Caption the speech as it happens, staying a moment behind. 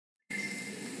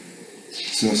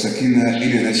So Sakina,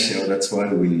 in a nutshell, that's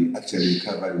what we actually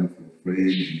covered with your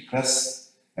friend in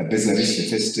class. Basically, the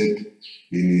first step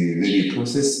in the learning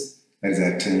process, that is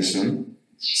attention.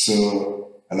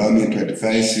 So allow me to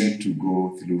advise you to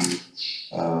go through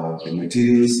the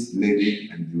materials, learning,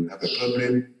 and you have a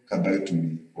problem, come back to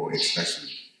me for extraction.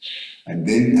 And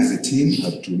then as a team, you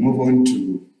have to move on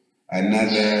to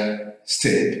another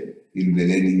step in the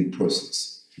learning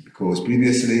process. Because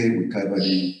previously we covered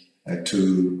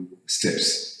two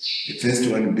steps. The first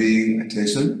one being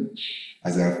attention,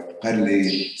 as I've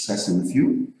partly discussed with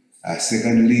you.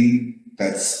 Secondly,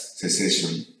 that's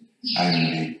cessation.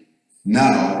 And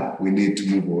now we need to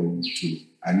move on to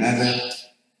another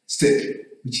step,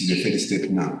 which is the third step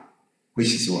now,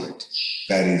 which is what?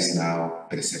 That is now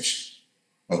perception.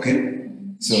 Okay?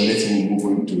 So let's move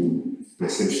on to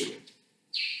perception.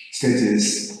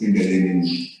 Stages in the learning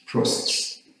process.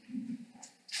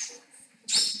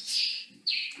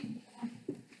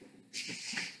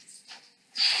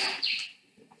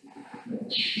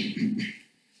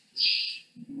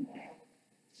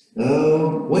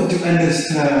 What do you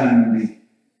understand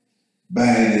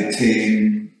by the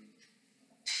term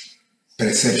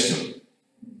perception?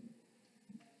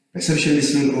 Perception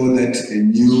is not all that a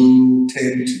new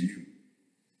term to you.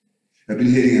 I've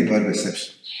been hearing about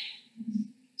perception.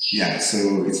 Yeah,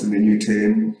 so it's a new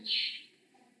term.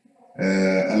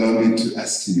 Allow me to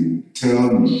ask you,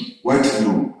 tell me what you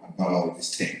know about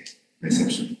this term,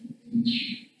 perception.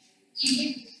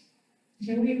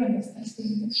 The way you understand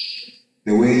things.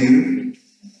 The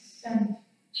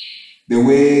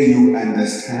way you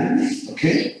understand,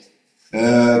 okay?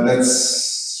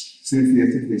 That's Cynthia,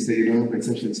 they say, you know,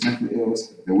 perception is nothing else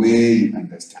but the way you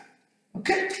understand.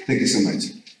 Okay, thank you so much.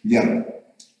 Yeah,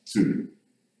 true.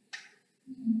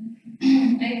 I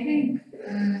think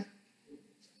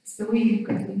it's the way you look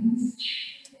at things.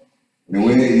 The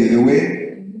way You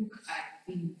look at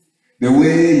things. The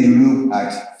way you look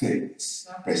at things,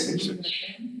 perception.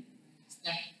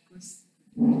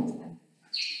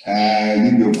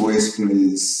 Leave your voice,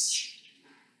 please.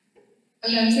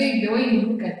 But I'm saying the way you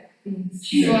look at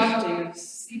things. Yes. So after you've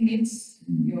seen it,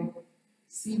 you've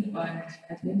seen and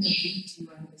at the end of it, you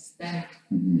understand.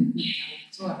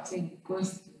 So I'm saying it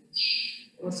goes to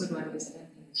also to understand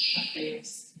after you've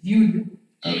viewed.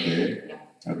 Okay.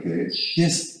 Yeah. Okay.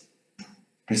 Yes.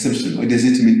 Perception. What does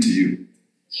it mean to you?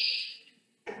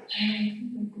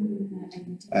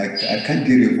 I can't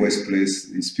hear your voice, please.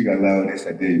 You speak aloud.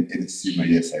 Yesterday you didn't see my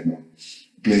yes, I know.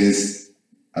 Please,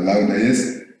 louder,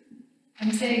 yes?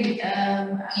 I'm saying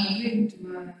I'm agreeing to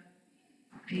an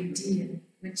idea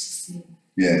which is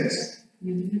Yes.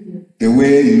 you The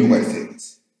way you look at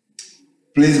things.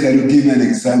 Please, can you give me an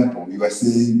example? You are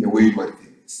saying the way you look at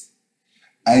things.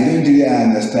 I don't really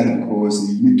understand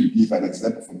because you need to give an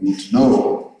example for me to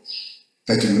know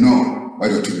that you know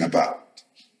what you're talking about.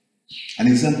 An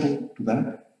example to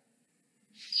that?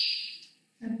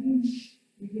 I think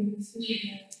we can say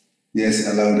that. Yes,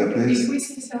 louder, please. If we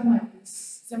see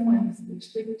someone's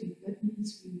perspective, that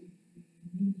means we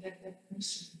mean that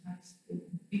person has a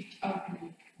big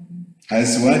outlook on.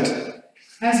 Has what?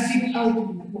 Has big outlook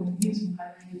on his or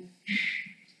her life.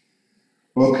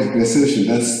 Okay, perception,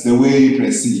 that's the way you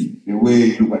perceive, the way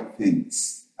you look at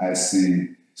things. I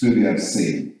see. So we have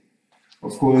said.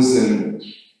 Of course,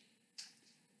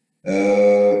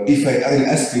 if I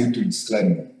ask you to describe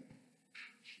me,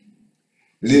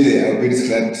 really I will be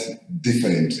described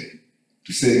differently.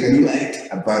 To say, can you write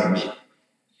about me?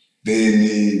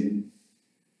 Then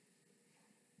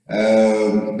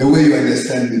the way you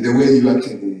understand me, the way you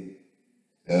actually,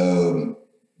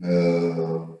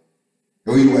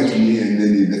 the way you look at me, and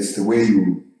then that's the way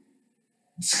you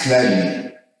describe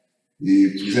me.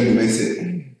 For example, when I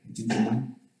say,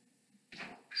 gentleman,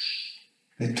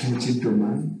 that tall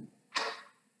gentleman,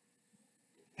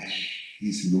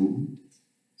 he's low,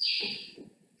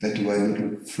 that one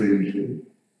little friendly,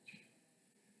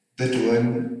 that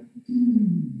one,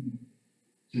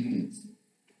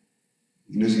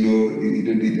 he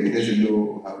doesn't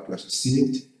know how to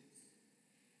associate,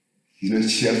 he's not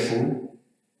cheerful.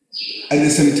 At the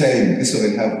same time, this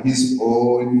one have his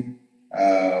own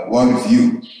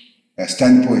worldview, a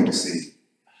standpoint to say,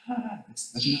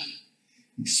 that's not man.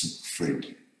 He's so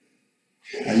friendly.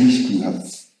 I wish we have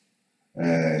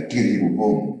taken him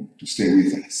home to stay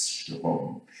with us at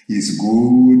home. He's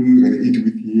good, we can eat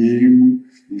with him,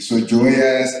 he's so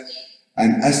joyous.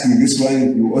 And asking this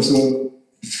one, you also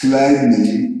describe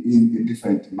me in a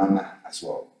different manner as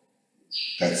well.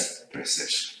 That's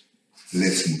perception.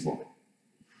 Let's move on.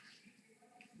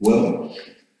 Well,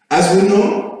 as we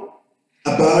know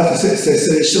about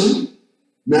cessation,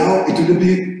 now it will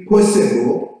be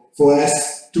possible for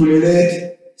us to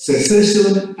relate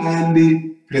cessation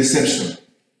and perception.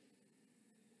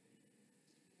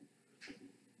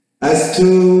 As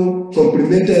two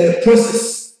complementary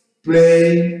processes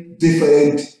play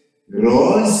different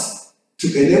roles to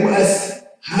enable us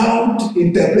how to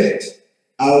interpret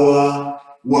our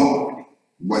world.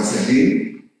 Once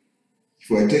again, if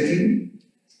we are taking,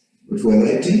 if we are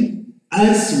writing,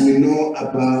 as we know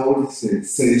about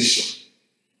sensation,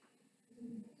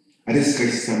 I just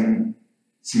scratch some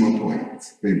small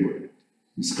points, very good.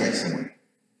 You scratch somewhere.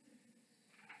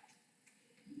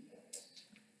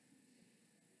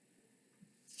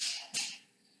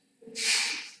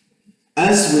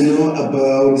 As we know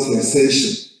about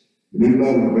sensation,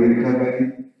 remember we've already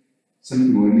covered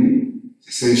something only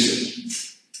sensation.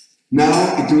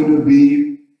 Now it will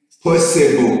be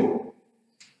possible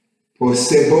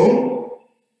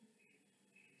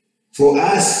for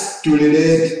us to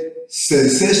relate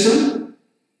sensation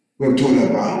we've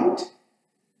talked about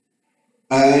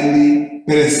and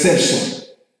perception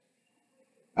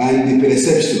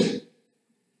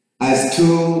as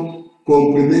two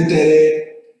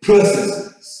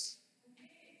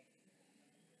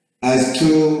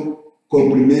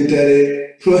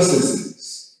complementary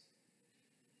processes.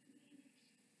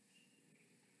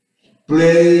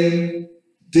 Play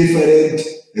different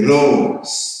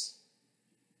roles.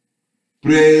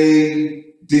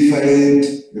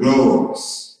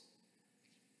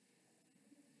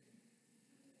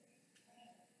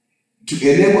 To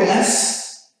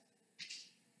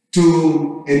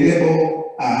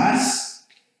enable us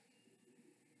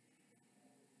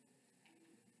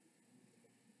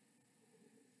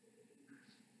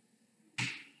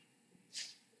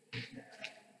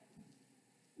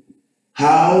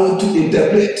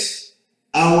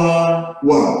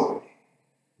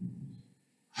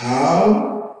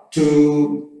how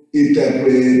to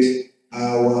interpret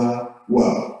our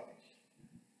world.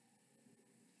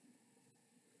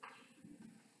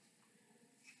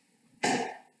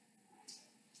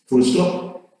 Full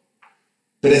stop.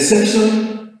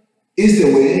 Perception is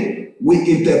the way we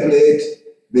interpret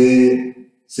the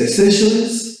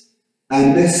sensations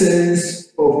and the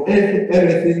sense of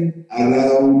everything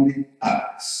around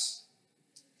us.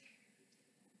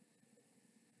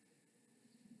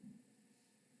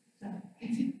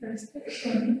 Is it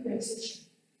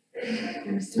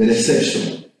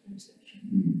perception?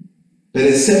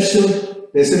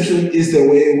 Perception is the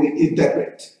way we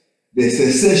interpret the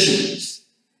sensations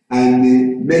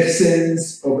and make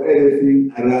sense of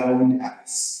everything around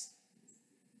us.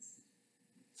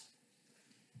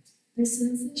 The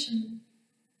sensation.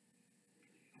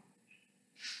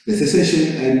 The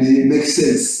sensation and make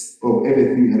sense of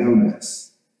everything around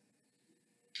us.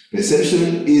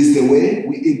 Perception is the way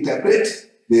we interpret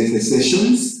the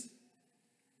sensations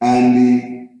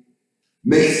and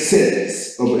make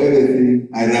sense of everything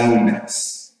around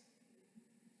us.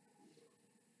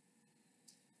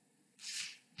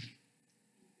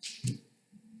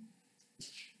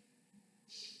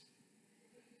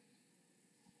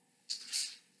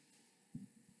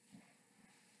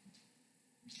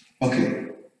 Okay,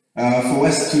 for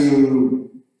us to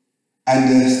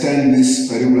understand this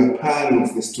particular part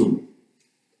of the story,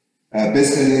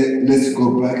 basically let's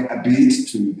go back a bit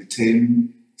to the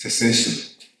term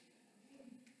cessation.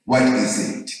 What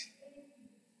is it?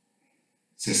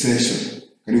 Cessation.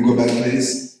 Can you go back,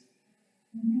 please?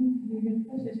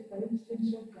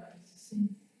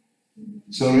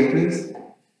 Sorry, please?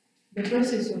 The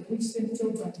process of which sense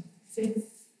organ sense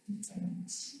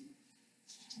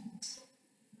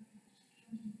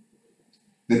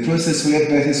The process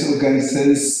whereby this organ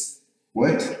says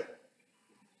what?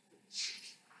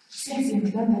 Sensing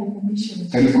data information.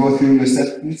 Can you go through your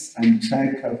stuff, please, and try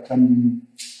to come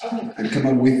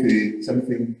up with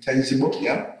something tangible?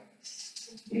 Yeah.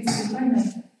 It's a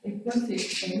process by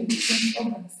which sense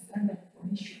organs gather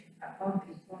information about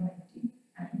the environment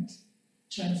and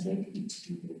translate it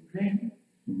to the brain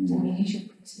for initial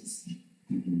processing.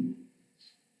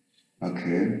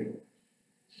 Okay.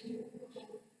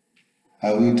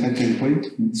 Have you taken a point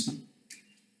in this one?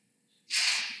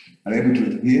 Are you able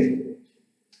to hear?